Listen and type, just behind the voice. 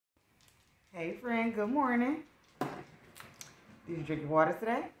Hey friend, good morning. Did you drink your water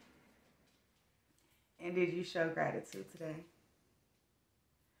today? And did you show gratitude today?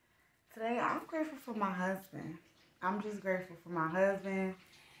 Today, I'm grateful for my husband. I'm just grateful for my husband.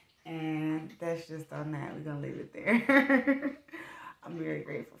 And that's just on that. We're going to leave it there. I'm very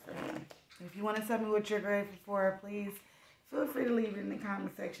grateful for him. If you want to tell me what you're grateful for, please feel free to leave it in the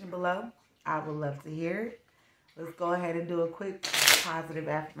comment section below. I would love to hear it. Let's go ahead and do a quick positive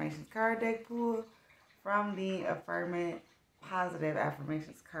affirmations card deck pull from the Affirmation Positive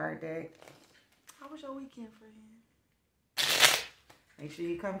Affirmations card deck. How was your weekend, friend? Make sure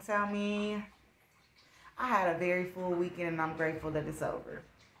you come tell me. I had a very full weekend and I'm grateful that it's over.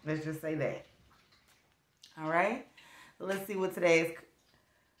 Let's just say that. All right? So let's see what today's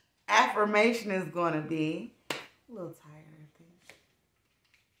affirmation is going to be. A little tired, I think.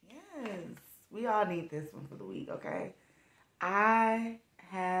 Yes. We all need this one for the week, okay? I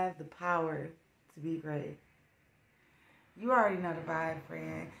have the power to be great. You already know the vibe,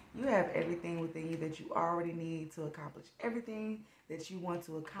 friend. You have everything within you that you already need to accomplish everything that you want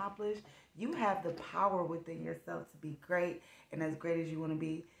to accomplish. You have the power within yourself to be great and as great as you want to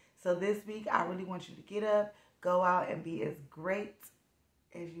be. So this week, I really want you to get up, go out, and be as great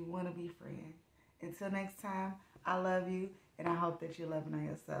as you want to be, friend. Until next time, I love you, and I hope that you're loving on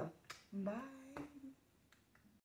yourself. Bye.